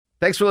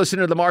Thanks for listening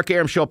to the Mark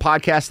Arum Show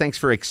podcast. Thanks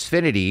for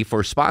Xfinity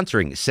for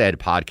sponsoring said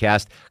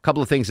podcast. A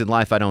couple of things in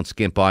life I don't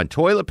skimp on.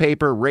 Toilet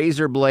paper,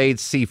 razor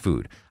blades,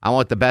 seafood. I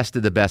want the best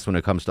of the best when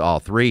it comes to all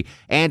three.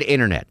 And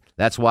internet.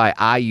 That's why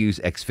I use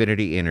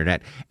Xfinity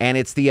Internet. And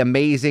it's the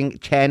amazing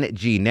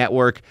 10G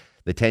network.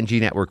 The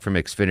 10G network from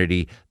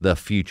Xfinity. The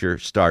future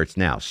starts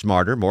now.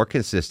 Smarter, more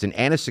consistent,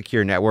 and a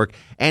secure network.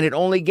 And it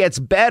only gets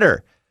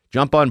better.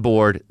 Jump on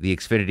board the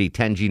Xfinity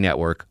 10G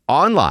network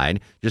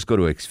online. Just go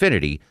to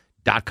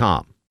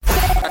Xfinity.com.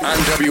 I'm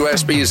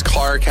WSB's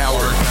Clark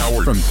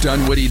Howard. From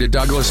Dunwoody to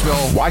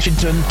Douglasville,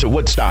 Washington to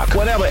Woodstock,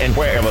 whenever and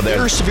wherever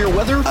there's severe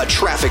weather, a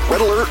traffic red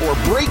alert, or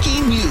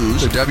breaking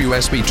news, the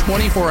WSB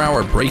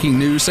 24-hour breaking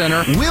news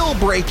center will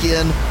break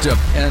in.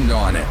 Depend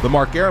on it. The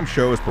Mark Arum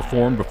Show is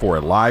performed before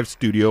a live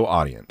studio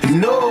audience.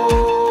 No,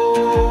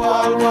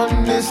 I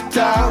want this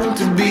town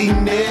to be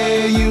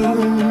near you.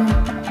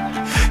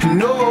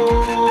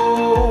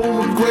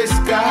 No, gray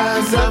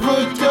skies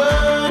ever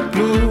turn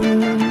blue.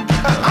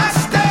 I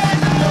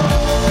stand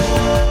alone.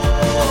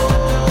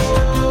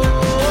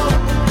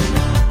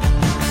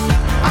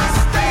 I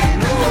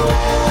stand alone.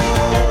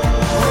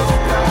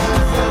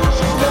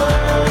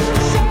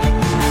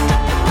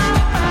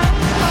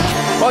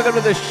 Welcome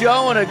to the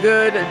show and a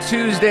good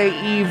Tuesday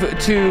Eve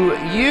to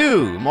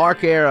you.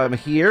 Mark Arum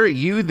here,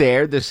 you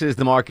there. This is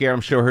the Mark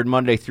Arum Show, heard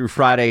Monday through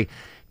Friday,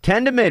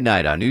 10 to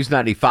midnight on News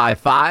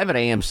 95.5 and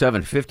AM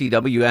 750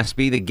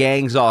 WSB. The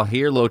gang's all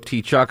here. Low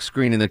T Chuck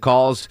screening the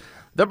calls.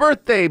 The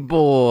birthday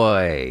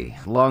boy,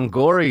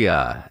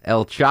 Longoria,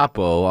 El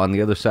Chapo on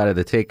the other side of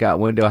the takeout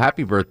window.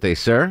 Happy birthday,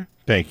 sir.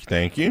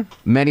 Thank you.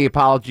 Many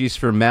apologies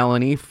for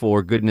Melanie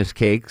for Goodness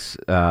Cakes.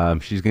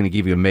 She's going to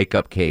give you a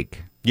makeup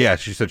cake. Yeah,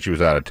 she said she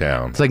was out of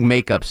town. It's like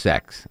makeup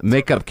sex.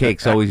 Makeup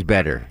cake's always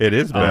better. It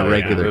is better. On a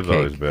regular It is cake.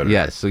 always better.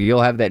 Yes, so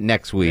you'll have that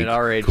next week. At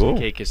our age, Cool.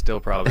 the cake is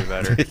still probably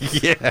better.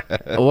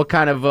 Yeah. What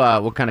kind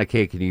of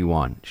cake do you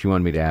want? She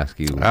wanted me to ask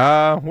you.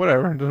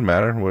 Whatever. It doesn't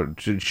matter.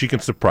 She can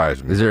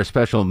surprise me. Is there a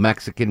special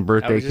Mexican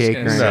birthday just cake?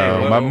 gonna or say,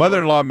 anything? No, my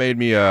mother-in-law made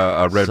me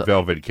a red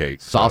velvet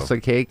cake. so-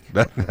 Salsa cake?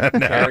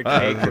 Carrot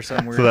cake or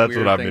some weird, So that's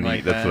weird what I've thing been like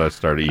eating. That's that. what I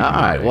started eating. All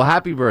right. today. Well,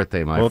 happy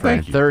birthday, my Well,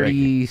 friend. thank you, thank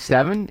you.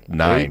 37?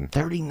 9.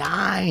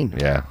 39.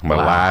 Yeah, my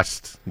Wow.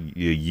 last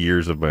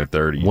years of my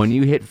 30s. When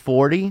you hit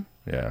 40,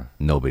 yeah.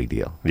 no big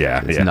deal.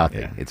 Yeah, It's yeah,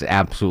 nothing. yeah. It's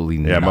absolutely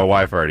Yeah, nothing. my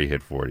wife already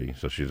hit 40,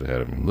 so she's ahead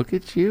of me. Look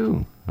at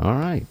you. All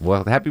right.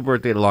 Well, happy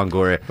birthday to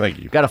Longoria. Thank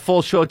you. Got a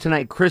full show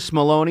tonight. Chris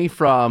Maloney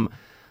from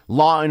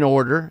Law and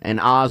Order and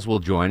Oz will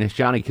join us.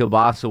 Johnny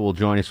Kilbasa will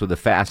join us with a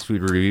fast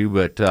food review,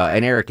 but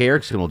and Eric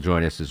Erickson will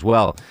join us as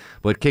well.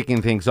 But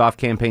kicking things off,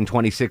 campaign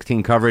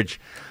 2016 coverage,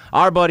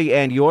 our buddy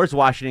and yours,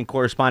 Washington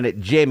correspondent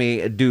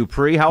Jamie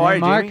Dupree. How are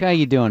you, Mark, Jamie? how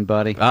you doing,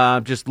 buddy?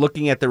 Just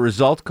looking at the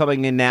results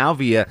coming in now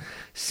via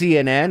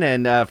CNN.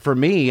 And for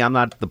me, I'm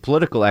not the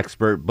political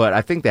expert, but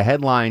I think the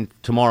headline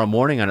tomorrow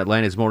morning on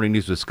Atlanta's Morning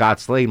News with Scott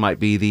Slade might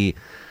be the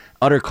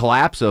utter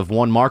collapse of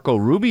one Marco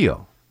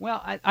Rubio. Well,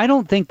 I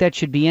don't think that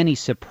should be any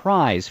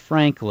surprise,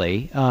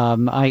 frankly.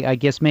 I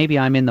guess maybe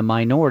I'm in the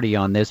minority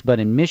on this, but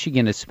in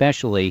Michigan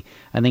especially,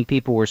 I think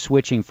people were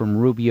switching from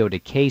Rubio to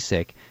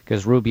Kasich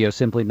because Rubio's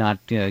simply not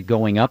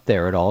going up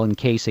there at all, and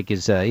Kasich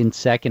is in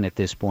second at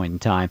this point in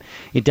time.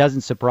 It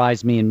doesn't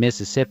surprise me in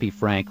Mississippi,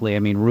 frankly. I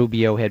mean,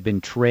 Rubio had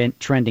been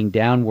trending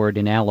downward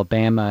in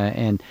Alabama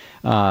and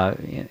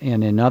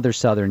in other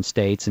southern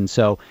states, and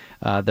so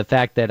the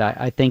fact that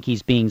I think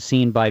he's being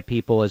seen by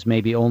people as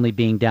maybe only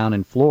being down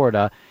in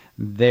Florida,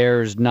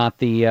 there's not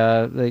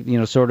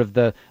sort of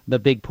the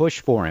big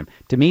push for him.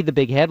 To me, the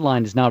big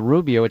headline is not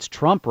Rubio, it's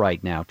Trump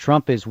right now.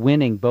 Trump is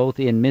winning both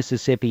in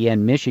Mississippi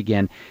and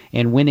Michigan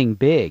and winning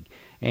big.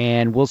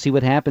 And we'll see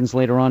what happens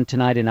later on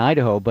tonight in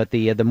Idaho. But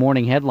the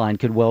morning headline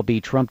could well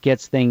be Trump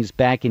gets things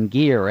back in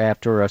gear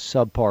after a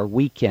subpar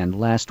weekend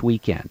last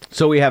weekend.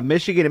 So we have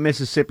Michigan and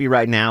Mississippi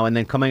right now, and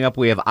then coming up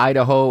we have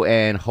Idaho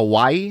and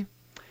Hawaii.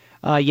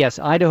 Yes,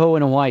 Idaho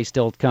and Hawaii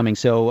still coming.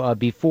 So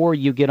before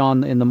you get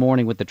on in the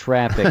morning with the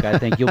traffic, I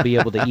think you'll be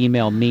able to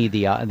email me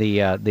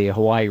the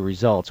Hawaii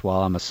results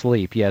while I'm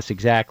asleep. Yes,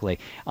 exactly.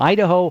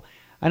 Idaho,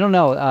 I don't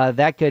know.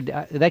 That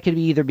could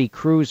either be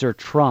Cruz or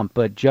Trump,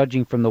 but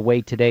judging from the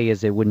way today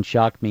is, it wouldn't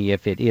shock me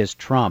if it is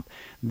Trump.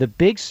 The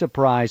big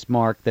surprise,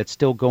 Mark, that's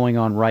still going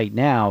on right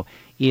now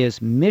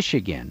is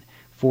Michigan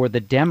for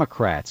the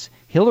Democrats.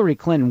 Hillary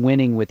Clinton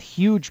winning with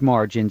huge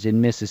margins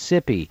in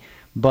Mississippi.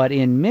 But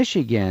in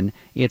Michigan,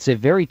 it's a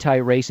very tight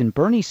race, and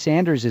Bernie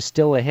Sanders is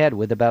still ahead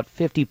with about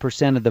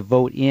 50% of the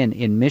vote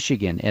in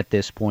Michigan at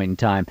this point in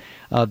time.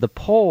 The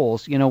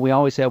polls, we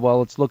always say, well,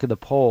 let's look at the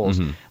polls.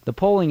 Mm-hmm. The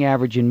polling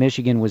average in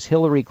Michigan was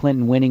Hillary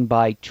Clinton winning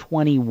by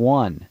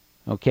 21.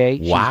 Okay?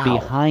 Wow. She's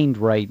behind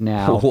right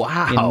now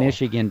in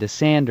Michigan to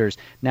Sanders.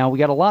 Now, we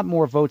got a lot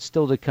more votes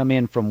still to come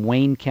in from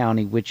Wayne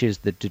County, which is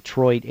the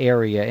Detroit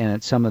area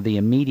and some of the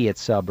immediate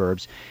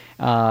suburbs.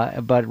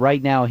 But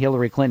right now,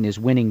 Hillary Clinton is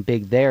winning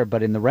big there.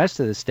 But in the rest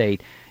of the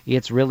state,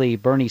 it's really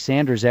Bernie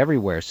Sanders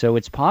everywhere. So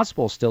it's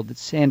possible still that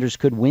Sanders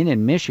could win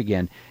in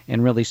Michigan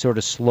and really sort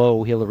of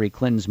slow Hillary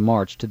Clinton's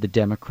march to the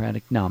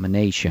Democratic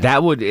nomination.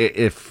 That would,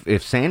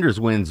 if Sanders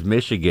wins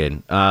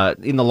Michigan,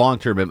 in the long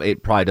term,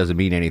 it probably doesn't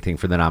mean anything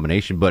for the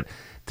nomination, but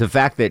the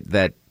fact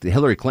that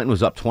Hillary Clinton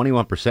was up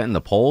 21% in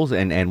the polls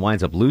and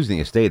winds up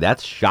losing a state,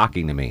 that's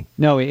shocking to me.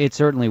 No, it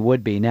certainly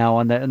would be. Now,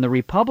 on the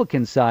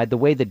Republican side, the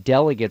way the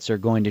delegates are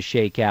going to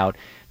shake out,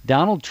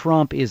 Donald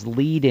Trump is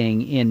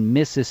leading in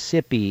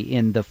Mississippi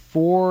in the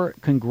 4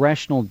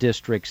 congressional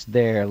districts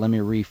there. Let me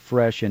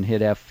refresh and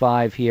hit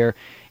F5 here.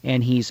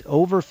 And he's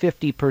over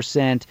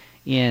 50%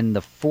 in the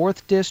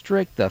 4th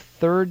district, the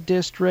 3rd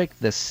district,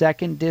 the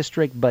 2nd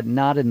district, but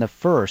not in the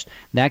 1st.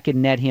 That could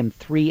net him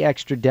 3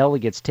 extra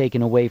delegates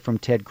taken away from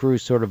Ted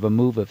Cruz, sort of a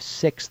move of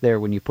 6 there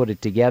when you put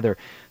it together.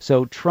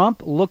 So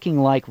Trump looking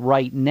like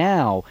right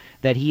now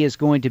that he is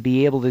going to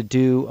be able to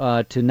do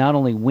to not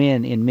only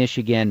win in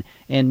Michigan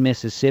and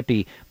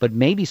Mississippi, but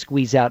maybe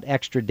squeeze out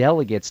extra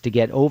delegates to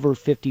get over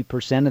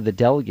 50% of the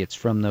delegates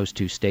from those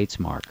 2 states,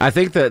 Mark. I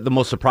think the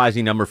most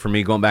surprising number for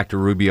me, going back to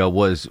Rubio,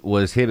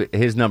 was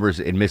his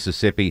numbers in Mississippi.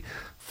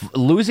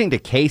 Losing to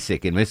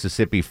Kasich in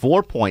Mississippi,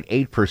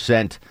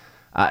 4.8%.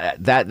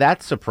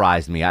 That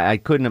surprised me. I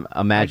couldn't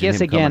imagine. I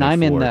guess him again,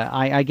 coming in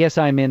I guess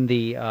I'm in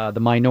the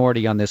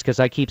minority on this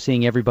because I keep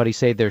seeing everybody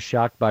say they're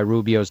shocked by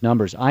Rubio's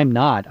numbers. I'm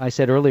not. I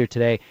said earlier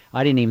today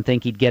I didn't even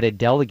think he'd get a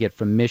delegate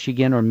from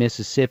Michigan or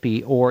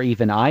Mississippi or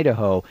even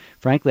Idaho.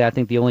 Frankly, I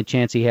think the only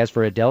chance he has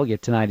for a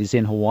delegate tonight is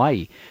in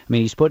Hawaii. I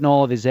mean, he's putting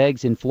all of his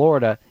eggs in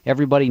Florida.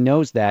 Everybody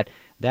knows that.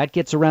 That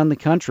gets around the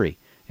country.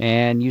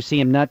 And you see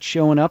him not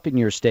showing up in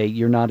your state,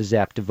 you're not as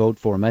apt to vote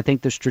for him. I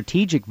think the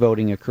strategic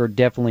voting occurred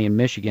definitely in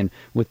Michigan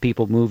with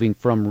people moving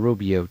from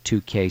Rubio to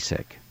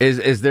Kasich.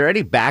 Is there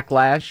any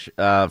backlash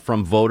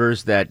from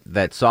voters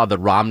that saw the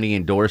Romney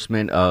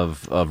endorsement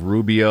of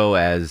Rubio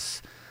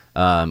as,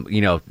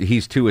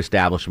 he's too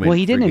establishment? Well,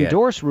 he didn't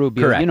endorse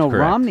Rubio. Correct,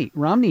 correct.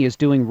 Romney is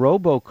doing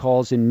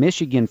robocalls in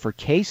Michigan for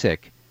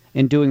Kasich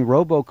and doing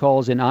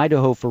robocalls in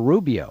Idaho for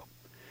Rubio.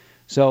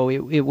 So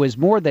it was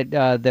more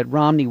that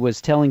Romney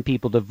was telling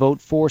people to vote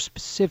for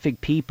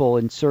specific people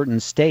in certain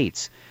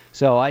states.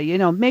 So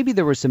maybe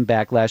there was some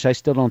backlash. I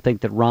still don't think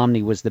that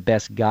Romney was the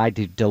best guy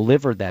to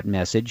deliver that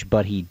message,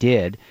 but he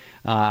did.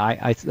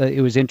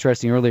 It was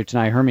interesting earlier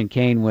tonight. Herman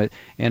Cain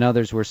and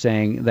others were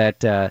saying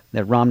that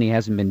Romney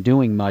hasn't been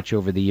doing much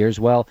over the years.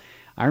 Well,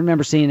 I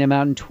remember seeing him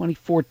out in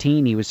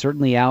 2014. He was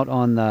certainly out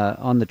on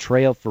the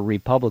trail for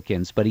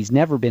Republicans, but he's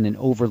never been an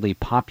overly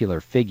popular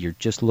figure.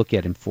 Just look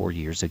at him 4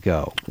 years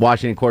ago.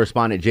 Washington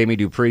correspondent Jamie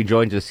Dupree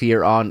joins us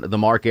here on the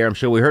Mark Arum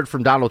Show. We heard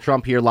from Donald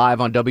Trump here live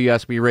on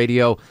WSB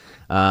Radio.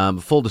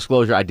 Full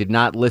disclosure, I did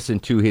not listen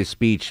to his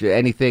speech.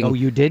 Anything? Oh,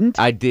 you didn't?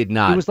 I did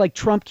not. It was like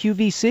Trump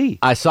QVC.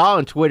 I saw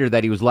on Twitter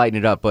that he was lighting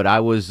it up, but I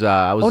was.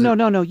 Oh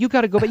no! You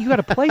got to go back. You got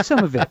to play some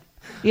of it.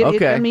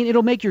 Okay.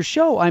 It'll make your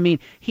show. I mean,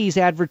 he's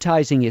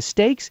advertising his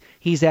steaks.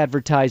 He's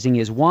advertising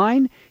his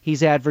wine.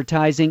 He's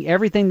advertising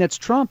everything that's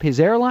Trump, his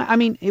airline. I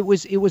mean,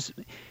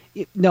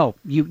 no,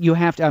 you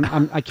have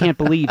to. I can't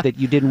believe that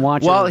you didn't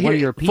watch well, it. One of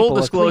your people. Full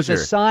disclosure.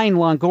 Please assign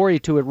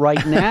Longoria to it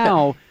right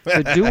now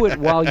to do it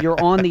while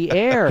you're on the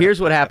air. Here's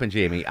what happened,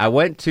 Jamie. I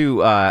went to.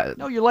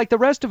 No, you're like the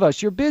rest of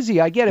us. You're busy.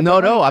 I get it.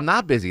 No, I'm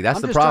not busy.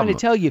 That's the problem. I'm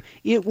just trying to tell you,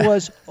 it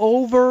was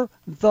over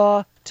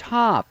the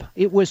top.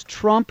 It was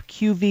Trump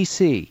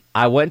QVC.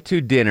 I went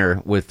to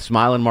dinner with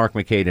Smile and Mark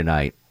McKay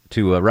tonight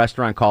to a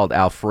restaurant called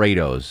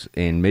Alfredo's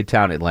in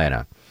Midtown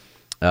Atlanta.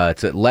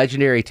 It's a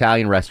legendary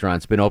Italian restaurant.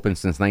 It's been open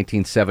since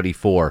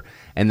 1974,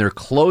 and they're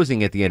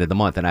closing at the end of the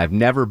month, and I've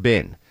never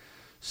been.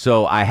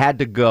 So I had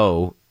to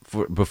go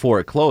before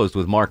it closed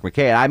with Mark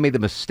McKay. I made the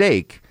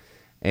mistake,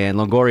 and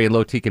Longoria and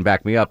Loti can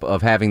back me up,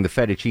 of having the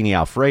fettuccine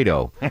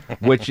Alfredo,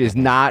 which is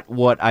not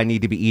what I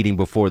need to be eating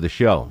before the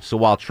show. So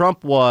while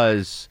Trump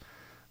was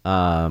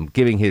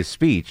giving his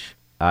speech,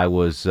 I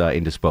was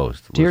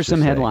indisposed. Here's some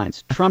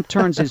headlines. Trump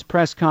turns his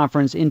press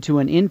conference into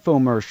an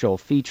infomercial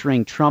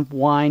featuring Trump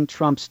wine,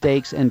 Trump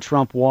steaks, and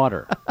Trump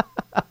water.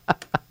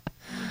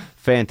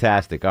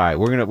 Fantastic. All right,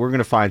 we're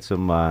gonna find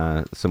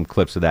some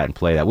clips of that and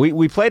play that.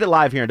 We played it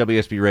live here on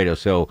WSB Radio,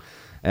 so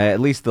at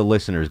least the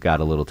listeners got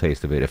a little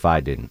taste of it. If I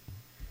didn't.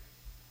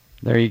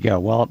 There you go.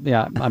 Well,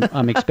 yeah,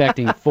 I'm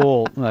expecting a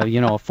full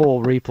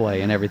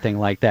replay and everything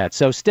like that.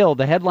 So still,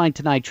 the headline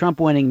tonight: Trump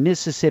winning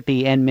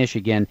Mississippi and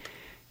Michigan.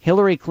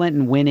 Hillary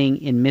Clinton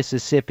winning in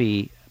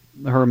Mississippi.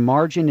 Her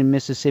margin in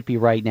Mississippi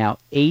right now,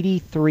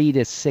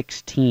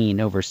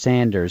 83-16 over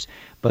Sanders.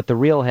 But the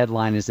real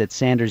headline is that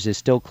Sanders is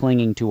still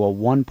clinging to a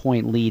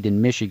 1-point lead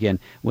in Michigan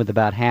with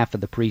about half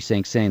of the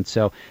precincts in.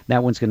 So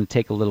that one's going to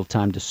take a little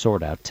time to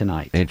sort out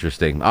tonight.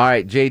 Interesting. All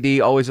right,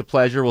 JD, always a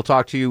pleasure. We'll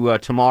talk to you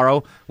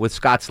tomorrow with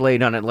Scott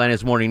Slade on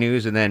Atlanta's Morning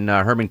News, and then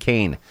Herman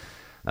Cain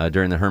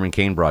during the Herman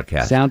Cain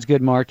broadcast. Sounds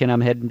good, Mark, and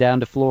I'm heading down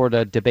to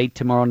Florida. Debate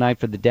tomorrow night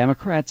for the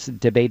Democrats,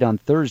 debate on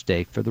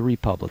Thursday for the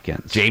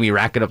Republicans. Jamie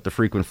racking up the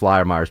frequent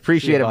flyer miles.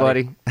 Appreciate it,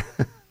 buddy.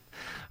 All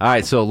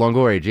right, so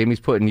Longoria,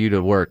 Jamie's putting you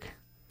to work.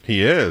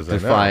 He is. to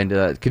find.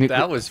 Can you?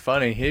 That was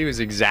funny. He was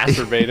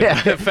exacerbated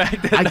by the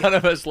fact that none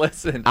of us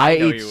listened. I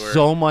know ate you were.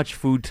 so much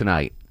food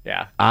tonight.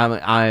 Yeah.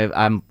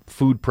 I'm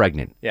food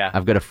pregnant. Yeah.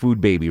 I've got a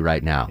food baby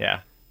right now.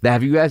 Yeah.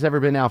 Have you guys ever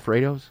been to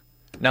Alfredo's?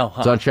 No.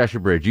 It's on Cheshire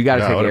Bridge. You got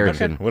to take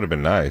Erickson. Would have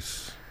been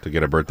nice to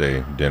get a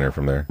birthday dinner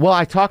from there. Well,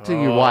 I talked to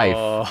your wife.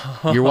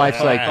 Your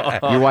wife's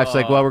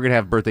like, well, we're gonna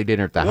have birthday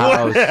dinner at the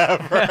house.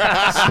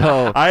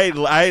 So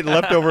I ate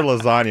leftover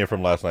lasagna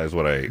from last night. Is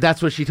what I ate.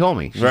 that's what she told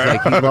me. She's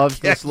like, he loves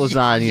this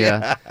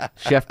lasagna,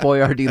 Chef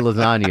Boyardee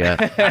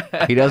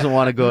lasagna. He doesn't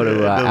want to go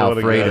to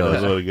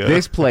Alfredo's.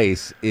 This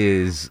place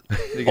is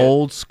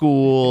old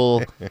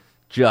school.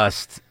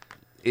 Just.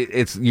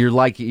 You're in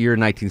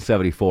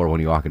 1974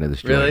 when you walk into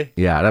this joint. Really?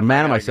 Yeah, and I'm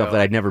mad at myself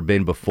that I'd never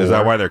been before. Is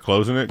that why they're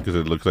closing it? Because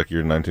it looks like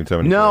you're in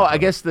 1974? No, I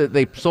guess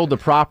they sold the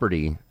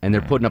property and they're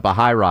putting up a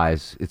high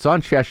rise. It's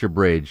on Cheshire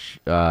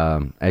Bridge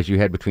as you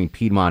head between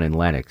Piedmont and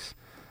Lenox,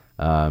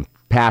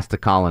 past the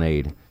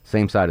Colonnade,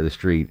 same side of the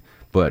street.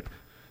 But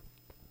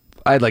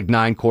I had like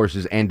 9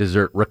 courses and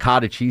dessert,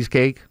 ricotta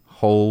cheesecake.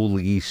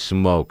 Holy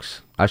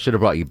smokes! I should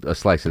have brought you a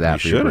slice of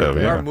that. You should have.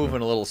 You Yeah. are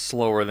moving a little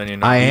slower than you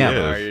I normally am.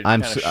 are. You're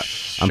I'm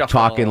kinda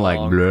talking like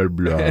shuffling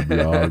blah blah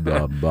blah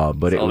blah blah.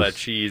 But along. it all was that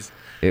cheese.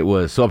 It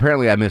was so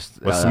apparently I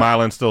missed. Was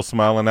still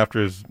smiling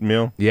after his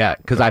meal? Yeah,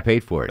 because I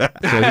paid for it.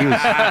 So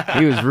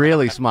he was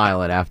really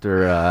smiling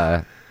after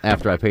I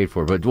paid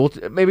for it.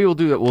 But maybe we'll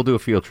do a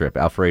field trip,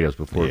 Alfredo's,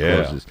 before it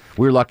closes.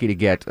 We're lucky to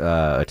get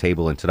a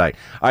table in tonight.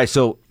 All right,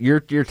 so your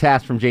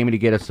task from Jamie to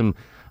get us some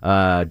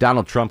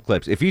Donald Trump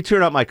clips. If you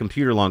turn up my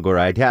computer,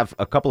 Longoria, I'd have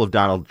a couple of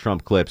Donald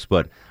Trump clips,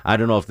 but I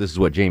don't know if this is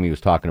what Jamie was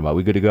talking about.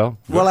 We good to go?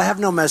 Well, I have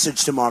no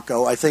message to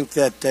Marco. I think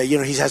that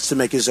he has to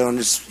make his own.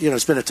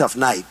 It's been a tough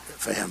night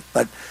for him,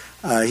 but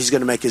he's going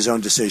to make his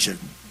own decision.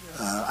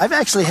 I've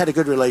actually had a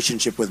good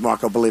relationship with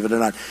Marco, believe it or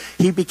not.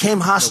 He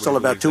became hostile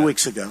about 2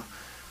 weeks ago,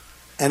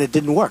 and it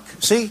didn't work.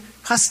 See,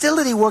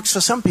 hostility works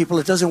for some people.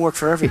 It doesn't work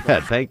for everybody.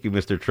 Yeah, thank you,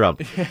 Mr.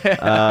 Trump.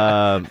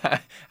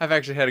 I've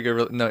actually had a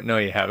good. No,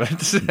 you haven't.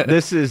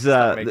 This is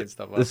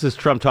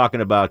Trump talking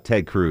about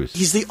Ted Cruz.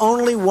 He's the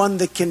only one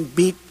that can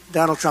beat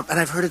Donald Trump, and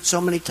I've heard it so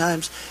many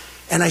times.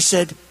 And I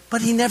said,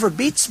 but he never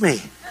beats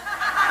me.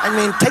 I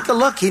mean, take a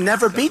look. He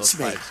never beats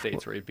me. 5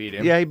 states where he beat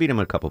him. Yeah, he beat him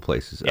in a couple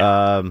places.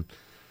 Yeah.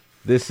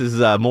 This is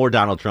more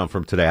Donald Trump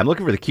from today. I'm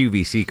looking for the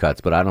QVC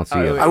cuts, but I don't see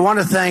it. I want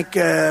to thank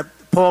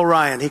Paul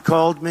Ryan. He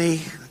called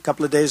me a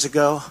couple of days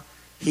ago.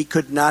 He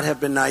could not have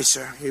been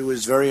nicer. He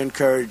was very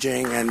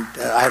encouraging, and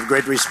I have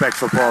great respect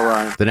for Paul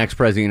Ryan. The next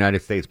president of the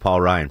United States, Paul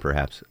Ryan,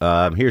 perhaps.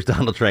 Here's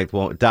Donald Trump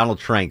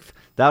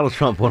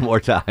one more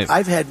time.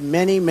 I've had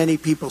many, many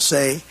people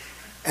say,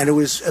 and it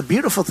was a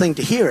beautiful thing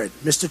to hear it,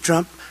 Mr.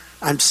 Trump,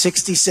 I'm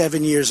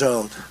 67 years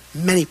old.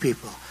 Many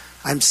people.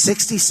 I'm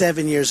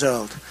 67 years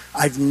old.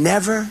 I've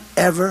never,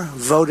 ever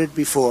voted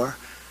before.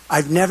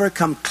 I've never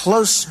come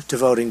close to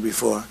voting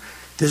before.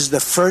 This is the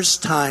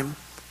first time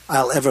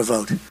I'll ever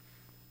vote.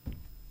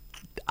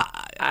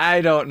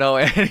 I don't know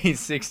any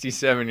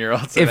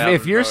 67-year-olds.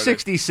 If you're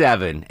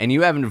 67 and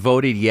you haven't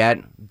voted yet,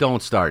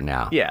 don't start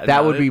now. Yeah,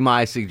 that would be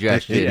my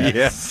suggestion.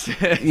 Yes.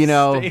 You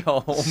know, Stay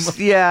home.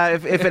 Yeah,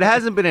 if it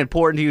hasn't been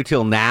important to you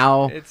till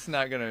now, It's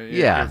not gonna.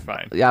 yeah, You're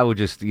fine. I would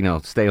just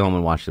stay home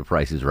and watch The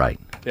Price is Right.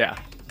 Yeah.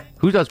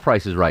 Who does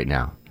Price is Right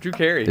now? Drew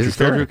Carey. Is it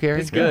still Drew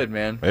Carey? It's good,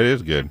 man. It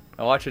is good.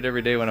 I watch it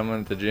every day when I'm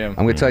at the gym.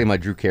 I'm going to tell you my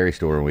Drew Carey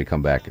story when we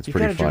come back. It's You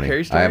pretty got a Drew funny.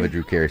 Carey story? I have a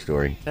Drew Carey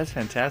story. That's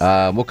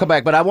fantastic. We'll come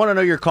back, but I want to know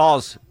your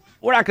calls.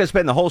 We're not going to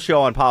spend the whole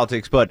show on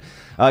politics, but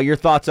your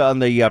thoughts on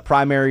the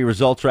primary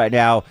results right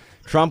now.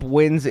 Trump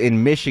wins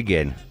in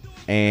Michigan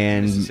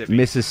and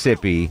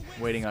Mississippi.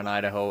 Waiting on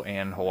Idaho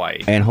and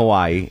Hawaii.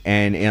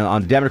 And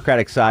on the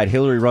Democratic side,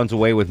 Hillary runs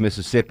away with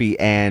Mississippi,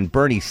 and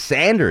Bernie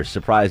Sanders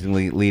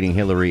surprisingly leading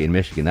Hillary in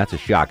Michigan. That's a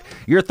shock.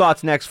 Your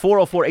thoughts next.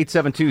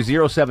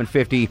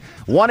 404-872-0750,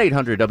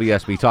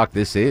 1-800-WSB Talk.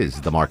 This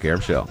is The Mark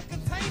Arum Show.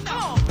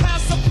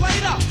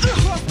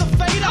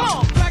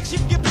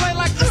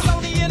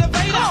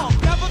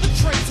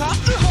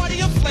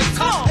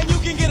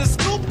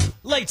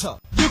 Later.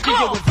 You can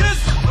get with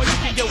this, or you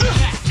can get with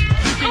that.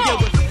 You can get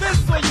with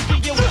this, or you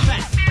can get with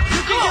that.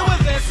 You can get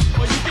with this,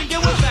 or you can get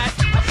with that.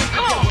 I think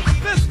you get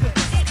with this, but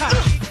this is kind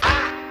of...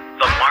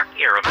 The Mark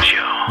Arum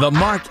Show. The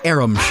Mark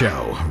Arum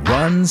Show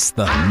runs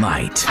the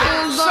night.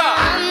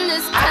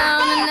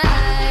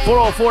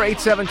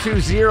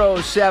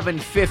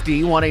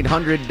 404-872-0750,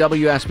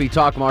 1-800-WSB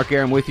Talk. Mark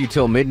Arum with you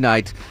till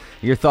midnight.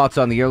 Your thoughts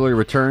on the early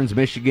returns,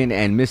 Michigan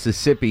and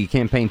Mississippi.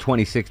 Campaign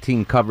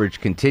 2016 coverage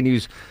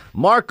continues.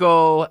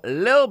 Marco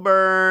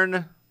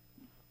Lilburn.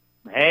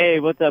 Hey,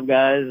 what's up,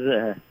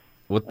 guys?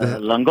 What the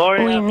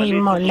Longoria? We need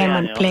more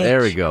lemon, please.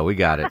 There we go. We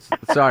got it.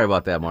 Sorry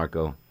about that,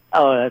 Marco.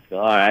 Oh, that's cool.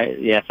 All right.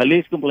 Yeah,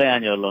 feliz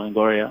cumpleaños,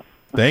 Longoria.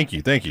 Thank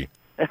you.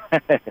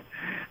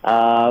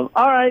 All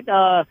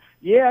right.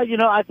 Yeah,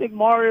 I think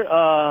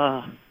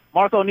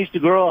Marco needs to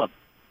grow up.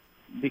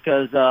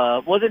 Because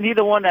wasn't he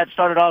the one that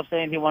started off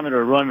saying he wanted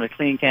to run a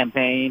clean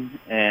campaign?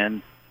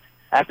 And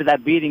after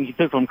that beating he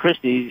took from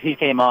Christie, he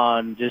came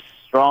on just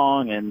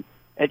strong, and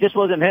it just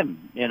wasn't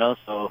him,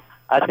 So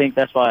I think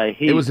that's why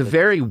It was a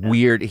very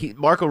weird.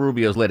 Marco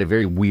Rubio's led a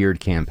very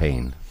weird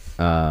campaign,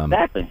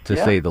 exactly, to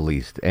say the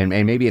least. And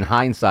maybe in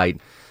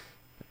hindsight,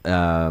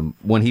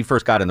 when he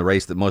first got in the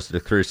race, that most of the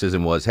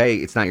criticism was, "Hey,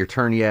 it's not your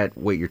turn yet.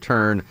 Wait your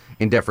turn."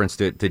 In deference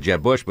to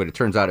Jeb Bush, but it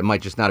turns out it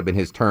might just not have been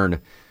his turn,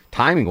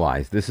 timing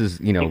wise. This is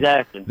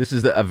exactly. This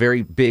is a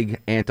very big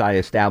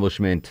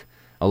anti-establishment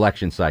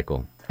election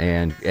cycle,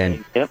 and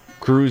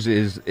Cruz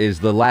is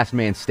the last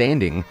man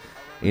standing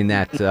in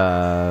that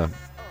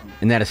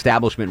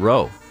establishment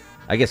row.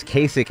 I guess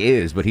Kasich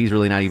is, but he's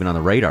really not even on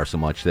the radar so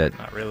much that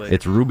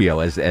it's Rubio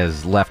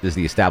as left as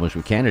the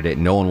establishment candidate.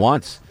 No one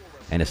wants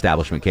an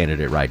establishment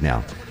candidate right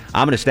now.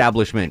 I'm an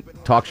establishment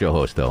talk show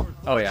host, though.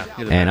 Oh, yeah.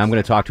 And I'm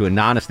going to talk to a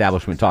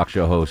non-establishment talk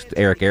show host,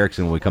 Eric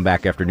Erickson, when we come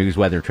back after news,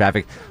 weather, and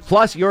traffic.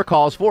 Plus, your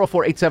calls,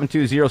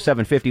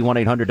 404-872-0750,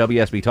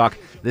 1-800-WSB-TALK.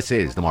 This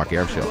is The Mark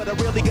Arum Show. I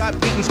really got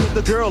beatings with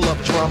the girl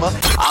of drama.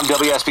 I'm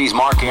WSB's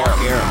Mark Arum.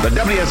 The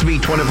WSB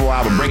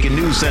 24-hour breaking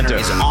news center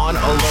is on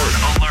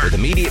alert. With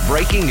immediate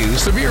breaking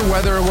news, severe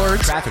weather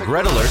alerts, traffic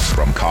red alerts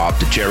from Cobb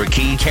to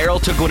Cherokee, Carroll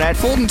to Gwinnett,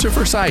 Fulton to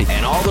Forsyth,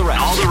 and all the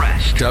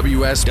rest.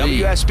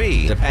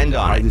 WSB. Depend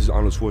on Hi, it. this is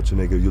Arnold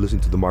Schwarzenegger. You're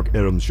listening to The Mark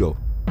Arum Show.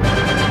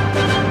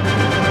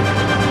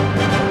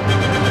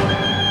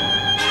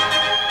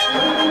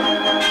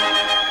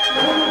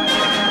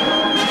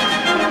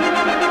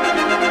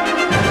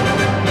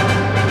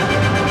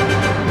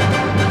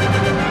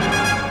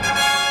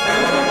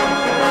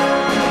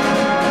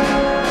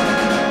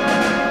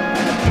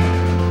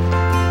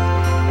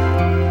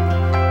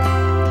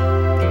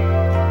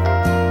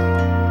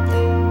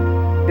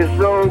 It's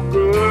so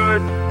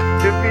good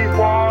to be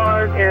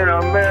born in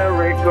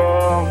America,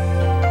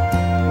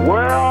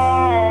 where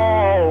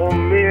all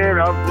men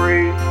are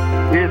free.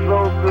 It's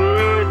so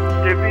good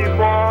to be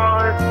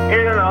born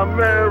in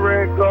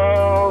America,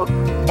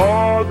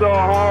 all the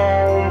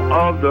home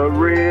of the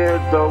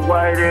red, the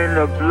white, and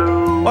the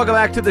blue. Welcome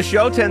back to the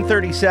show,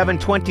 10:37,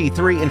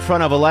 23 in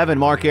front of 11.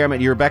 Mark Arum at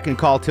your beck and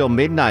call till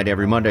midnight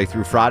every Monday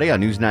through Friday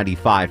on News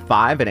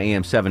 95.5 and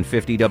AM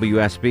 750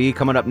 WSB.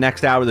 Coming up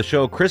next hour of the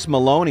show, Chris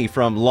Maloney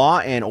from Law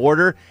and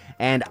Order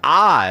and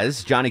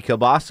Oz. Johnny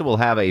Kilbasa will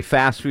have a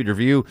fast food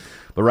review.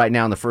 But right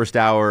now in the first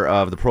hour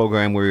of the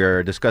program, we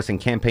are discussing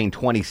Campaign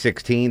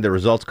 2016, the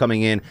results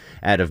coming in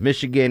out of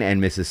Michigan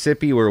and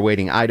Mississippi. We're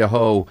awaiting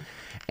Idaho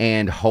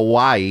and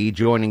Hawaii.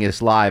 Joining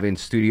us live in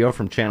studio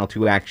from Channel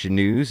 2 Action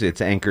News, it's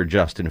anchor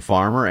Justin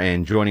Farmer,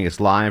 and joining us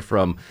live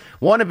from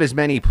one of his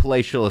many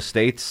palatial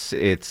estates,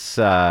 it's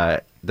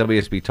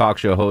WSB talk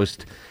show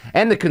host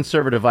and the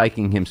conservative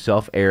Viking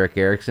himself, Eric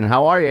Erickson.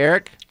 How are you,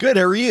 Eric? Good.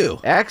 How are you?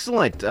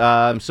 Excellent.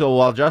 So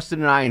while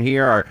Justin and I in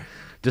here are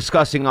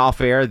discussing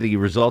off air the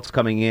results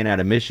coming in out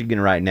of Michigan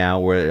right now,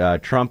 where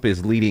Trump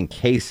is leading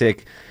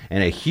Kasich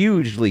in a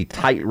hugely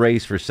tight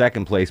race for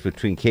second place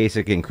between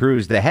Kasich and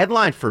Cruz. The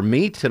headline for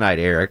me tonight,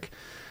 Eric,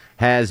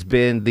 has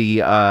been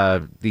the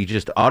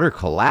just utter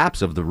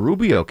collapse of the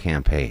Rubio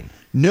campaign.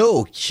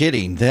 No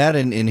kidding. That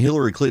and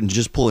Hillary Clinton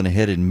just pulling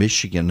ahead in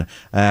Michigan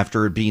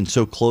after it being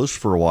so close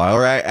for a while.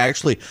 Or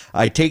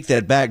I take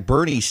that back.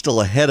 Bernie's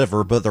still ahead of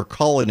her, but they're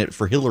calling it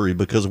for Hillary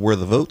because of where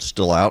the vote's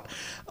still out.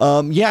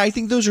 I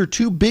think those are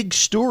two big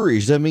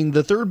stories. I mean,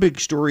 the third big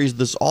story is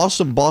this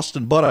awesome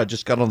Boston Butt I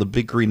just got on the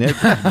Big Green Egg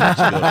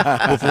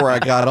before I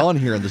got on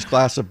here, and this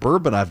glass of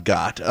bourbon I've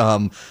got.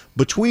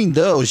 Between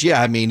those,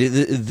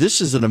 this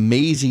is an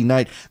amazing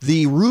night.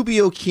 The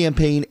Rubio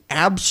campaign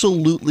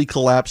absolutely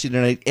collapsing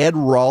tonight. Ed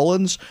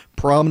Rollins,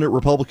 prominent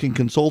Republican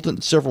consultant,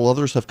 and several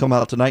others have come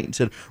out tonight and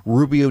said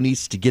Rubio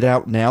needs to get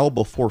out now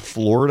before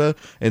Florida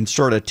and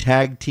start a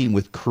tag team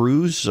with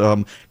Cruz.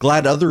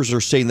 Glad others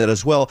are saying that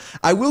as well.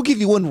 I will give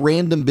you one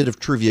random bit of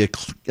trivia.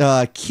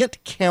 Kent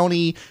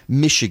County,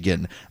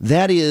 Michigan.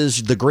 That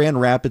is the Grand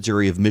Rapids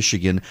area of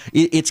Michigan.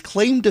 Its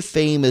claim to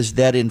fame is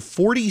that in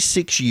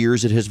 46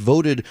 years it has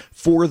voted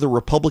for the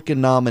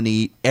Republican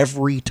nominee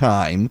every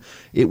time.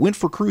 It went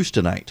for Cruz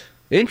tonight.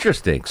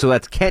 Interesting. So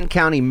that's Kent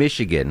County,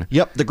 Michigan.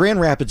 Yep, the Grand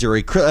Rapids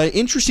area.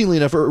 Interestingly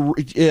enough,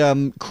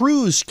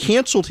 Cruz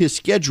canceled his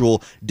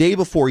schedule day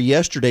before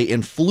yesterday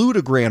and flew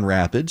to Grand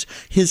Rapids.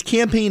 His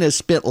campaign has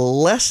spent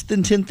less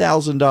than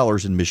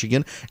 $10,000 in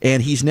Michigan,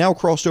 and he's now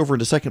crossed over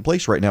into second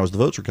place right now as the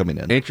votes are coming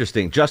in.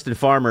 Interesting. Justin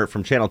Farmer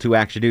from Channel 2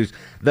 Action News.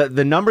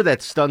 The number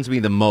that stuns me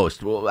the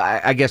most, well,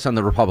 I guess on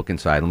the Republican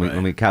side,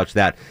 let me couch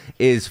that,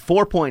 is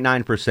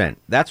 4.9%.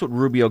 That's what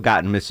Rubio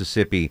got in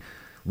Mississippi.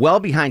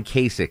 Well behind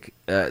Kasich.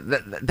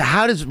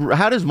 How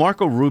does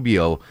Marco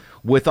Rubio,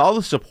 with all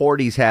the support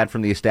he's had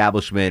from the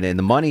establishment and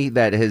the money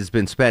that has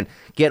been spent,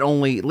 get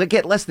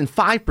less than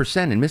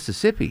 5% in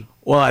Mississippi?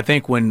 Well, I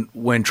think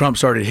when Trump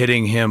started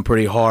hitting him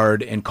pretty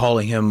hard and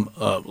calling him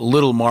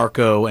Little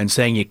Marco and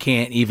saying you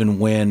can't even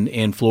win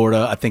in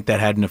Florida, I think that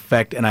had an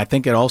effect. And I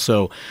think it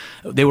also,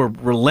 they were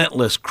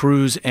relentless,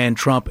 Cruz and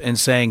Trump, in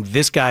saying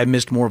this guy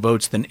missed more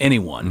votes than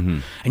anyone. Mm-hmm.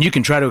 And you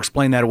can try to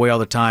explain that away all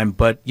the time.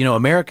 But,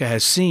 America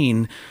has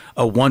seen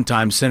a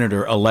one-time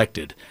senator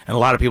elected, and a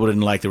lot of people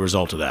didn't like the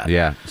result of that.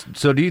 Yeah.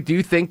 So do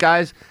you think,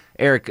 guys,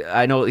 Eric,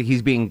 I know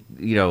he's being,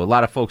 a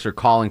lot of folks are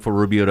calling for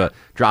Rubio to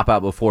drop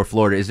out before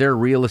Florida. Is there a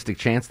realistic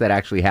chance that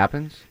actually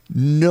happens?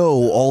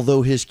 No,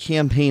 although his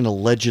campaign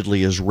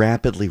allegedly is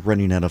rapidly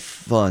running out of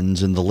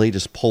funds, and the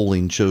latest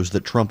polling shows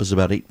that Trump is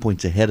about 8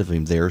 points ahead of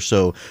him there.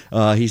 So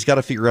he's got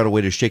to figure out a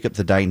way to shake up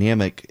the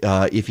dynamic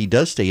if he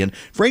does stay in.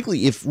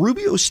 Frankly, if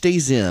Rubio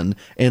stays in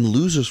and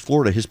loses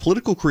Florida, his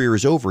political career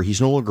is over.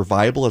 He's no longer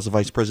viable as a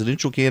vice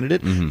presidential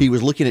candidate. Mm-hmm. He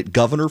was looking at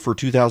governor for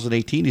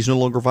 2018. He's no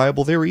longer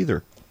viable there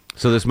either.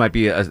 So this might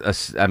be a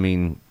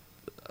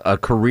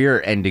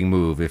career-ending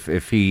move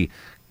if he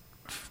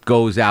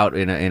goes out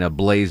in a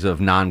blaze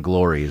of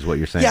non-glory, is what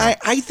you're saying. Yeah,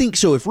 I think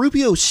so. If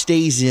Rubio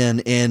stays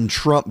in and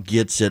Trump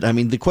gets it, I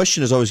mean, the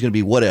question is always going to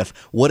be what if?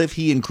 What if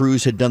he and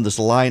Cruz had done this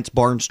alliance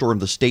barnstorm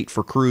the state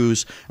for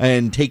Cruz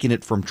and taken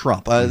it from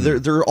Trump?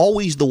 There are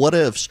always the what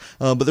ifs,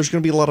 but there's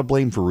going to be a lot of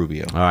blame for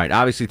Rubio. All right.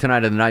 Obviously,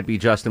 tonight on the Night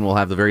Beat, Justin, we'll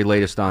have the very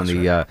latest on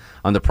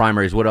on the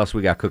primaries. What else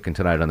we got cooking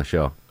tonight on the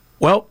show?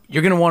 Well,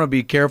 you're going to want to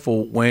be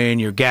careful when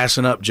you're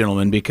gassing up,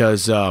 gentlemen,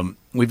 because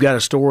we've got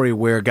a story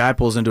where a guy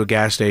pulls into a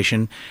gas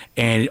station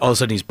and all of a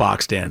sudden he's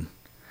boxed in.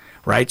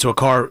 Right, so a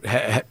car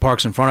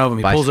parks in front of him.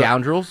 He pulls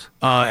scoundrels,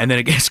 and then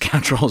it gets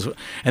scoundrels,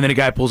 and then a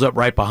guy pulls up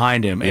right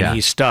behind him, and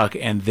he's stuck.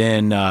 And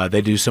then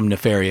they do some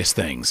nefarious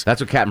things.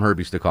 That's what Captain Herb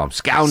used to call them,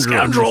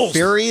 scoundrels.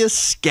 Nefarious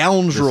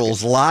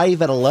scoundrels,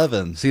 live at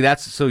 11. See,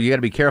 so you got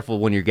to be careful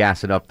when you're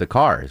gassing up the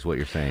car, is what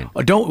you're saying.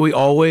 Don't we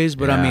always?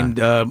 But I mean,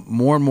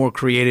 more and more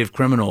creative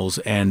criminals,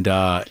 and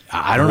I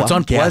don't know. It's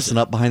unpleasant. Gassing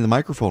up behind the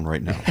microphone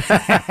right now.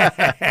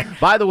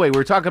 By the way,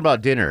 we're talking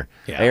about dinner.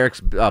 Yeah.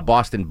 Eric's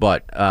Boston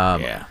butt.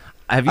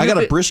 I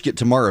got a brisket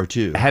tomorrow,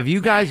 too. Have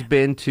you guys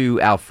been to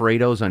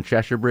Alfredo's on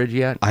Cheshire Bridge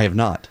yet? I have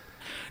not.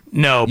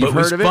 No, but You've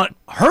heard of it?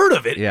 Heard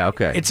of it? Yeah,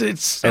 okay. It's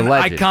an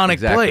iconic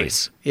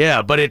place.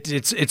 Yeah, but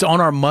it's on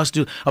our must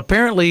do.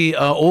 Apparently,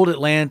 old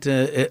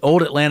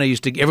Atlanta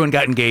used to. Everyone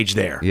got engaged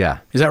there. Yeah,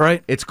 is that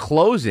right? It's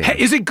closing. Hey,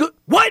 is it good?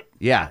 What?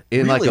 Yeah,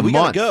 in really? like a we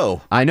month. Gotta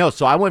go. I know.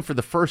 So I went for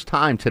the first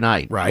time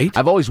tonight. Right.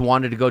 I've always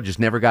wanted to go, just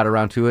never got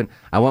around to it.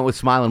 I went with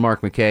Smiling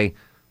Mark McKay.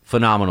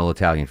 Phenomenal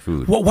Italian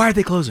food. Well, why are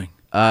they closing?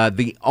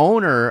 The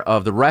owner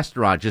of the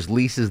restaurant just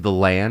leases the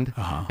land,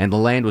 and the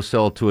land was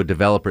sold to a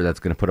developer that's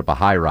going to put up a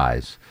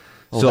high-rise.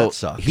 So that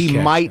sucks. He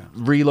might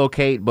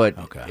relocate, but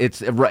it's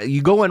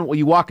you go in,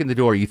 you walk in the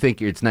door, you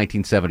think it's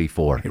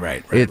 1974.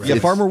 Right. Yeah,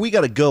 Farmer, we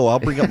got to go. I'll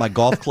bring up my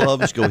golf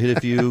clubs, go hit a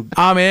few.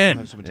 I'm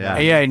in.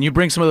 Yeah, and you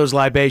bring some of those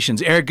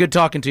libations. Eric, good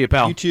talking to you,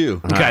 pal. You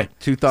too. Okay. Right,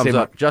 2 thumbs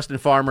up. Justin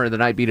Farmer, the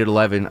Night Beat at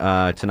 11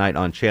 tonight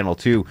on Channel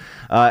 2.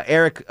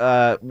 Eric,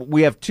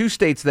 we have 2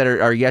 states that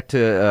are yet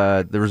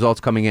to the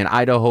results coming in,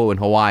 Idaho and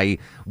Hawaii.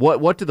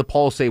 What do the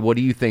polls say? What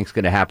do you think is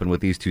going to happen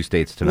with these 2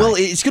 states tonight? Well,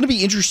 it's going to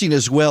be interesting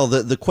as well.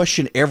 The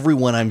question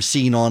everyone I'm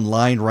seeing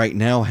online right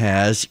now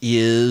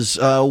is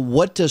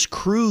what does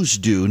Cruz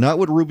do? Not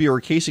what Rubio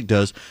or Kasich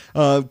does.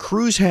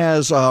 Cruz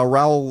has Senator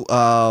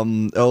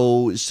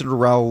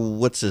Raul,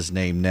 what's his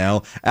name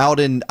now, out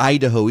in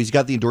Idaho. He's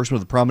got the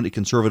endorsement of the prominent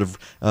conservative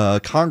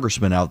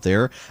congressman out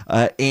there.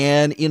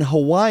 And in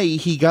Hawaii,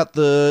 he got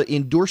the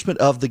endorsement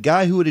of the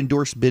guy who had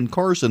endorsed Ben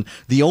Carson,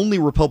 the only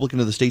Republican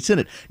of the state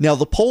Senate. Now,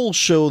 the polls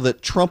show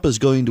that Trump is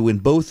going to win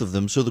both of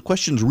them. So the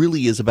question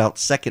really is about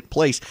second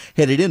place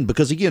headed in,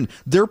 because, again,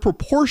 they're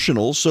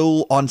proportional.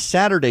 So on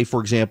Saturday, for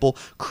example,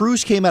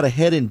 Cruz came out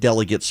ahead in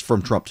delegates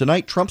from Trump.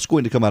 Tonight, Trump's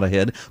going to come out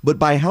ahead, but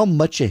by how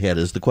much ahead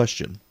is the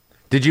question.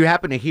 Did you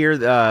happen to hear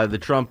the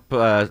Trump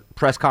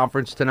press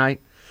conference tonight?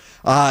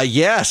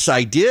 Yes,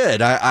 I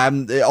did.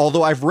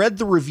 Although I've read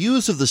the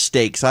reviews of the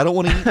steaks, I don't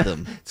want to eat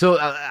them. So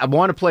I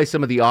want to play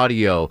some of the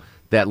audio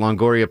that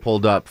Longoria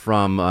pulled up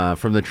from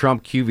the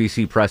Trump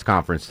QVC press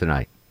conference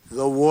tonight.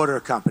 The water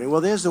company.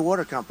 Well, there's the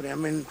water company. I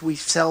mean, we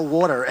sell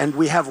water, and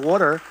we have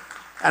water,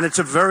 and it's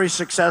a very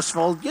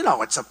successful,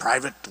 it's a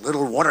private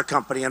little water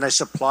company, and I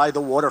supply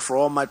the water for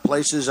all my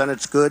places, and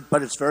it's good,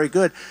 but it's very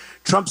good.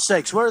 Trump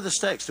steaks. Where are the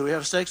steaks? Do we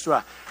have steaks?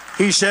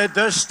 He said,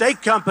 the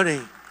steak company,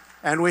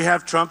 and we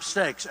have Trump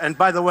steaks. And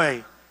by the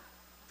way,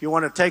 if you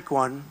want to take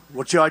one,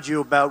 we'll charge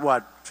you about,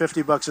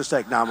 $50 a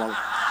steak? No,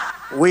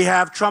 we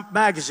have Trump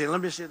Magazine.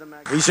 Let me see the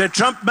magazine. He said,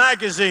 Trump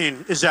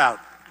Magazine is out.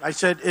 I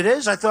said, it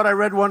is? I thought I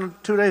read one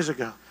 2 days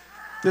ago.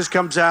 This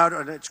comes out,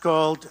 and it's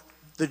called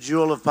The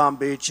Jewel of Palm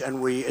Beach,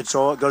 and it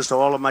goes to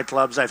all of my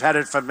clubs. I've had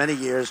it for many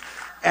years.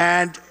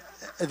 And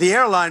the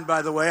airline,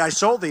 by the way, I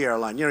sold the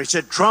airline. He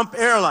said, Trump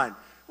Airline.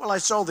 Well, I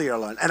sold the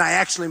airline, and I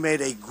actually made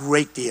a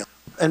great deal.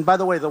 And by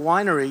the way, the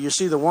winery, you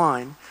see the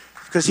wine,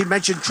 because he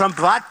mentioned Trump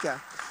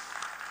Vodka.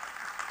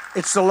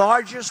 It's the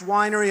largest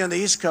winery on the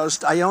East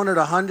Coast. I own it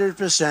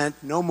 100%,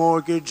 no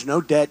mortgage,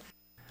 no debt.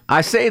 I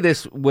say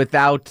this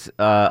without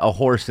a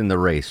horse in the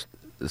race,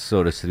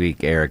 so to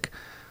speak, Eric.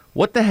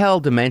 What the hell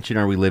dimension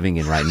are we living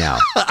in right now?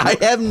 I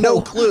have no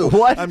clue.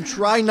 What? I'm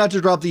trying not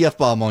to drop the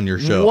F-bomb on your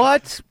show.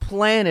 What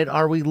planet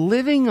are we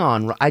living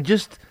on?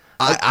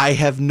 I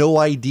have no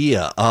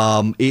idea.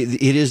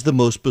 It is the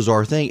most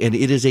bizarre thing, and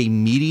it is a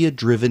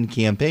media-driven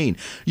campaign.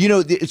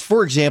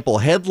 For example,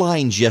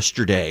 headlines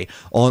yesterday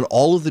on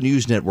all of the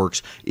news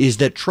networks is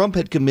that Trump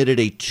had committed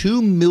a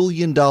 $2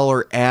 million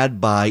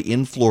ad buy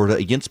in Florida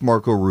against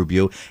Marco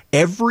Rubio.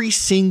 Every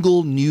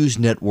single news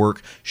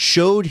network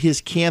showed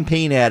his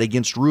campaign ad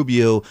against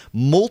Rubio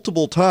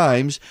multiple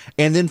times,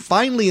 and then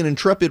finally an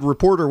intrepid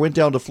reporter went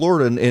down to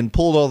Florida and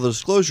pulled all the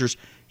disclosures.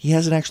 He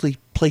hasn't actually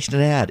placed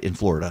an ad in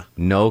Florida.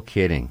 No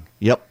kidding.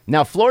 Yep.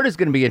 Now, Florida's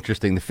going to be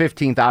interesting. The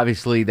 15th,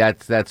 obviously,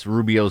 that's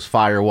Rubio's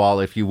firewall,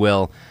 if you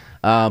will.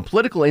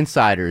 Political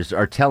insiders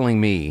are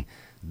telling me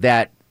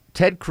that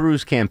Ted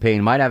Cruz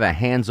campaign might have a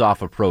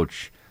hands-off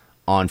approach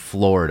on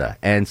Florida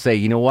and say,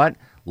 you know what?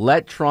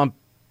 Let Trump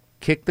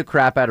kick the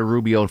crap out of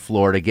Rubio in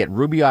Florida, get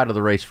Rubio out of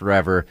the race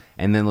forever,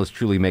 and then let's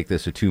truly make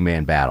this a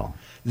two-man battle.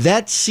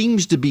 That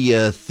seems to be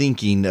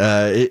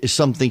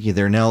some thinking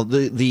there. Now,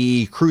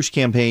 the Cruz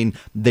campaign,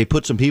 they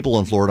put some people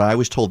in Florida. I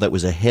was told that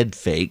was a head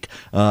fake.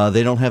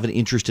 They don't have an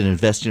interest in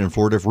investing in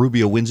Florida. If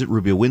Rubio wins it,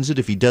 Rubio wins it.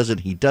 If he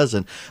doesn't, he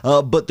doesn't.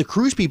 But the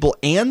Cruz people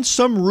and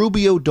some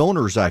Rubio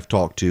donors I've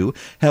talked to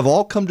have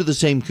all come to the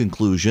same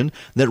conclusion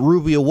that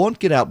Rubio won't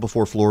get out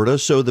before Florida,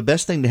 so the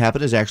best thing to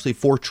happen is actually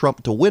for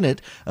Trump to win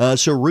it.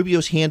 So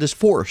Rubio's hand is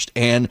forced,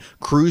 and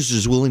Cruz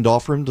is willing to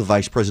offer him the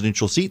vice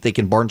presidential seat. They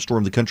can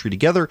barnstorm the country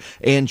together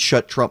and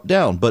shut Trump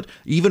down. But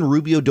even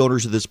Rubio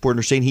donors at this point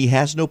are saying he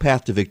has no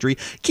path to victory.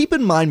 Keep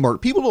in mind,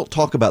 Mark, people don't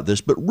talk about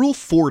this, but Rule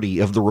 40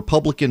 of the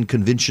Republican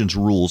Convention's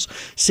rules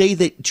say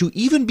that to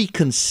even be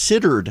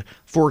considered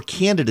for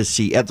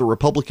candidacy at the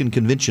Republican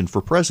Convention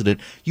for president,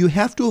 you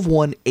have to have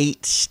won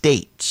 8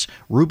 states.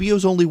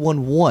 Rubio's only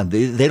won 1.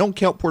 They don't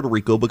count Puerto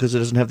Rico because it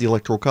doesn't have the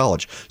Electoral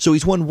College. So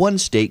he's won 1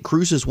 state.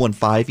 Cruz has won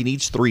 5. He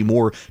needs 3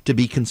 more to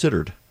be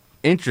considered.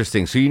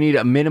 Interesting. So you need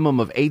a minimum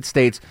of 8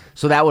 states.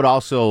 So that would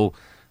also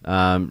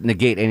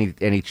negate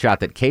any shot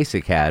that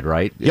Kasich had,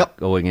 right? Yep.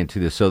 Going into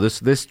this. So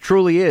this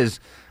truly is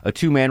a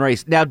two-man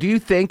race. Now, do you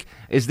think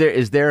is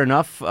there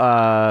enough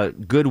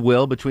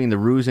goodwill between the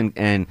Ruse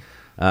and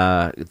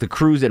the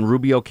Cruz and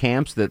Rubio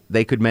camps that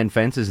they could mend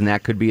fences and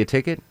that could be a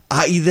ticket?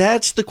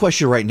 That's the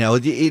question right now.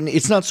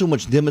 It's not so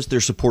much them as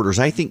their supporters.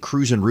 I think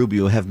Cruz and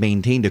Rubio have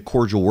maintained a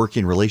cordial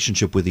working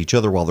relationship with each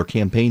other while their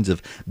campaigns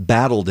have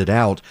battled it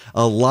out.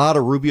 A lot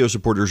of Rubio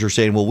supporters are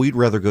saying, well, we'd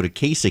rather go to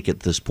Kasich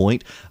at this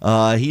point.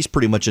 He's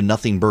pretty much a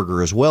nothing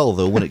burger as well,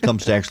 though, when it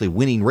comes to actually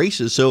winning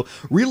races. So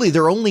really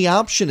their only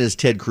option is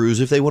Ted Cruz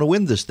if they want to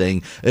win this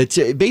thing. It's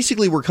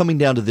basically we're coming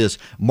down to this.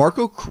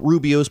 Marco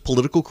Rubio's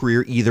political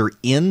career either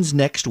ends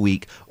next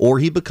week or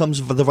he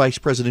becomes the vice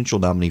presidential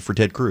nominee for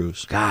Ted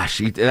Cruz.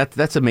 Gosh,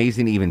 that's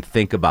amazing to even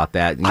think about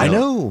that. I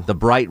know. The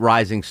bright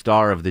rising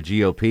star of the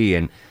GOP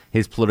and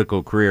his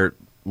political career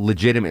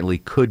legitimately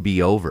could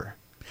be over.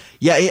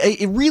 Yeah,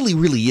 it really,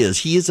 really is.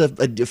 He is a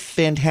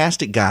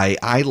fantastic guy.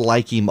 I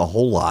like him a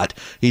whole lot.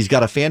 He's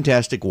got a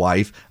fantastic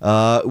wife.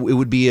 It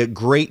would be a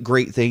great,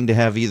 great thing to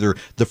have either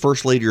the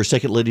First Lady or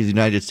Second Lady of the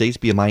United States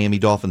be a Miami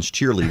Dolphins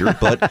cheerleader,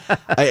 but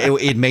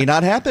it may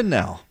not happen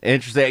now.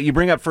 Interesting. You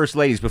bring up First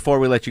Ladies. Before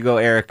we let you go,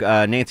 Eric,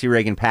 Nancy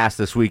Reagan passed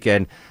this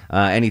weekend.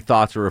 Any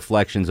thoughts or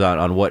reflections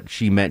on what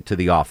she meant to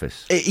the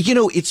office?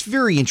 It's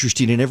very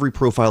interesting. In every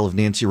profile of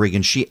Nancy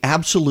Reagan, she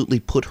absolutely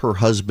put her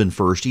husband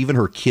first, even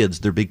her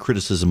kids. Their big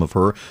criticism of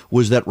her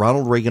was that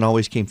Ronald Reagan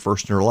always came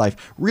first in her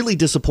life. Really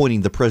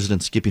disappointing the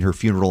president skipping her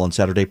funeral on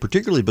Saturday,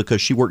 particularly because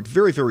she worked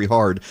very, very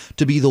hard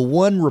to be the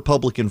one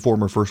Republican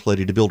former First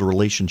Lady to build a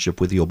relationship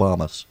with the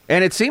Obamas.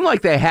 And it seemed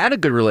like they had a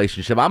good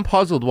relationship. I'm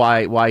puzzled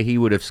why he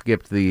would have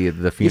skipped the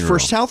funeral. For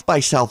South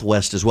by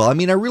Southwest as well. I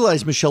mean, I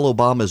realize Michelle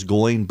Obama's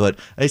going, but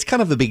it's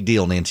kind of a big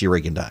deal, Nancy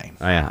Reagan dying.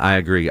 Yeah, I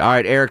agree. All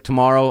right, Eric,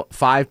 tomorrow,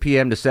 5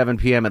 p.m. to 7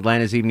 p.m.,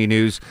 Atlanta's Evening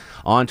News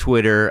on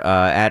Twitter,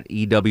 at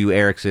EW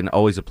Erickson.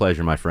 Always a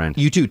pleasure, my friend.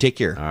 You too. Take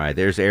care. All right,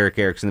 there's Eric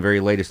Erickson, the very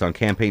latest on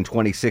Campaign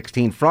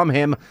 2016 from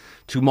him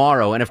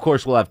tomorrow. And, of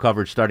course, we'll have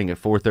coverage starting at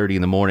 4:30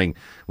 in the morning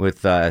with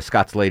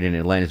Scott Sladen in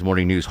Atlanta's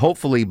Morning News.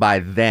 Hopefully by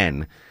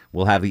then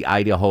we'll have the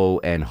Idaho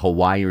and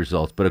Hawaii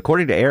results. But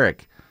according to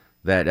Eric,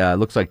 that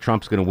looks like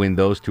Trump's going to win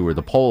those two, or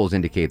the polls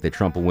indicate that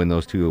Trump will win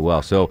those two as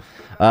well. So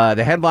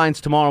the headlines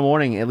tomorrow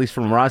morning, at least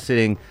from where I'm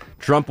sitting,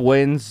 Trump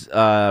wins,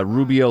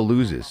 Rubio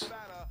loses.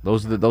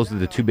 Those are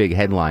the two big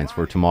headlines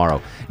for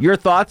tomorrow. Your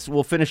thoughts?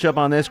 We'll finish up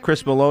on this.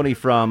 Chris Maloney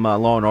from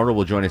Law & Order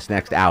will join us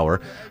next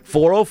hour.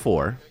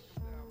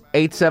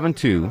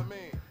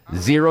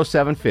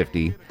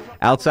 404-872-0750.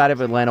 Outside of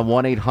Atlanta,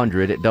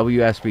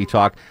 1-800-WSB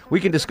Talk.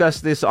 We can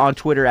discuss this on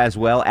Twitter as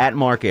well, at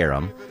Mark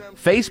Arum.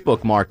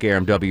 Facebook, Mark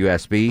Arum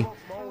WSB.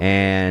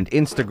 And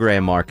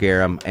Instagram, Mark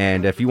Arum.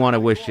 And if you want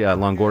to wish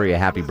Longoria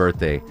happy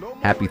birthday,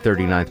 happy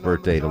 39th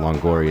birthday to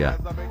Longoria.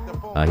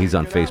 He's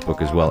on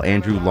Facebook as well.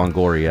 Andrew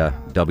Longoria,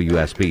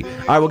 WSB. All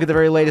right, we'll get the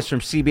very latest from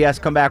CBS.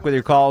 Come back with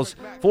your calls.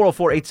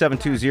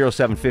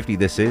 404-872-0750.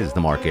 This is The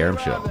Mark Arum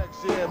Show.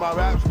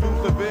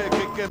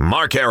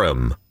 Mark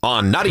Arum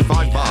on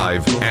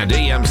 95.5 and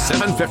AM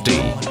 750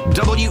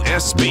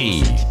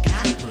 WSB.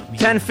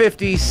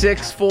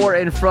 10:56, 4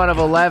 in front of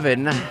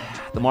 11.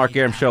 The Mark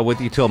Arum Show with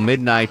you till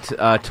midnight.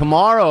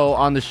 Tomorrow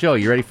on the show,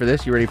 you ready for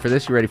this? You ready for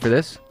this? You ready for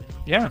this?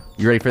 Yeah.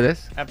 You ready for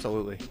this?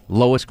 Absolutely.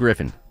 Lois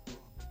Griffin.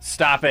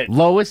 Stop it.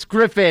 Lois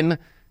Griffin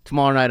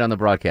tomorrow night on the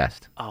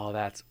broadcast. Oh,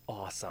 that's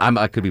awesome.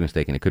 I could be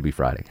mistaken. It could be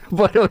Friday.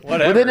 But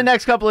Whatever. within the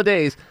next couple of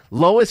days,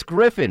 Lois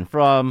Griffin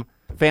from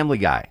Family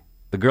Guy,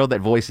 the girl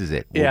that voices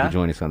it, will be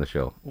joining us on the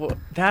show. Well,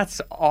 that's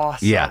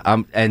awesome.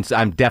 Yeah, and so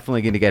I'm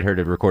definitely going to get her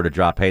to record a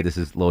drop. Hey, this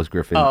is Lois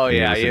Griffin. Oh,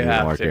 You're yeah, listening you to the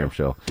have Mark to. Arum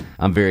Show.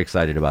 I'm very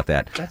excited about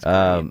that. That's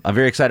I'm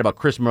very excited about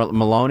Chris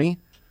Maloney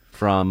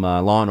from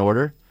Law &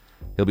 Order.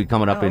 He'll be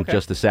coming up in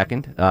just a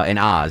second. And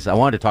Oz. I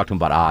wanted to talk to him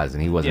about Oz,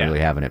 and he wasn't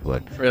really having it.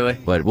 But Really?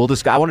 But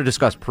I want to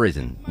discuss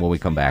prison when we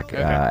come back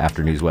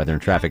after news, weather,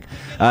 and traffic.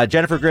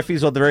 Jennifer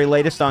Griffey's on the very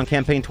latest on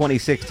Campaign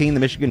 2016. The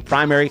Michigan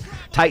primary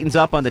tightens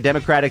up on the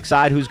Democratic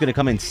side. Who's going to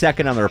come in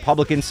second on the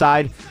Republican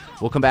side?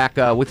 We'll come back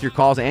with your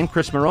calls. And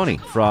Chris Maloney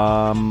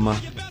from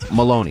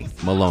Maloney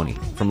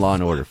from Law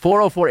 & Order.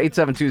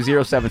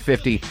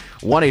 404-872-0750,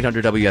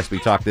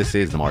 1-800-WSB-TALK. This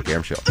is The Mark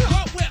Arum Show.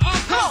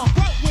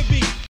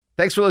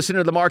 Thanks for listening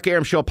to the Mark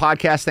Arum Show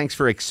podcast. Thanks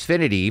for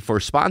Xfinity for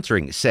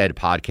sponsoring said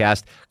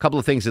podcast. A couple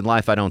of things in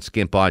life I don't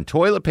skimp on.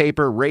 Toilet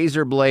paper,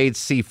 razor blades,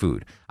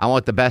 seafood. I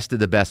want the best of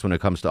the best when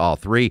it comes to all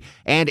three.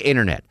 And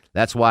internet.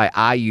 That's why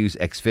I use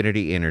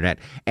Xfinity Internet.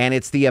 And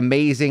it's the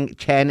amazing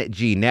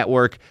 10G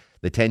network.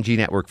 The 10G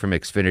network from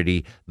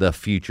Xfinity. The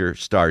future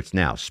starts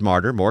now.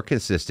 Smarter, more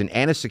consistent,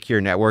 and a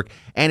secure network.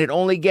 And it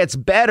only gets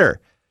better.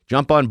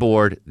 Jump on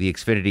board the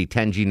Xfinity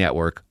 10G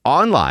network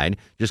online.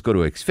 Just go to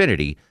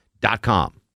Xfinity.com.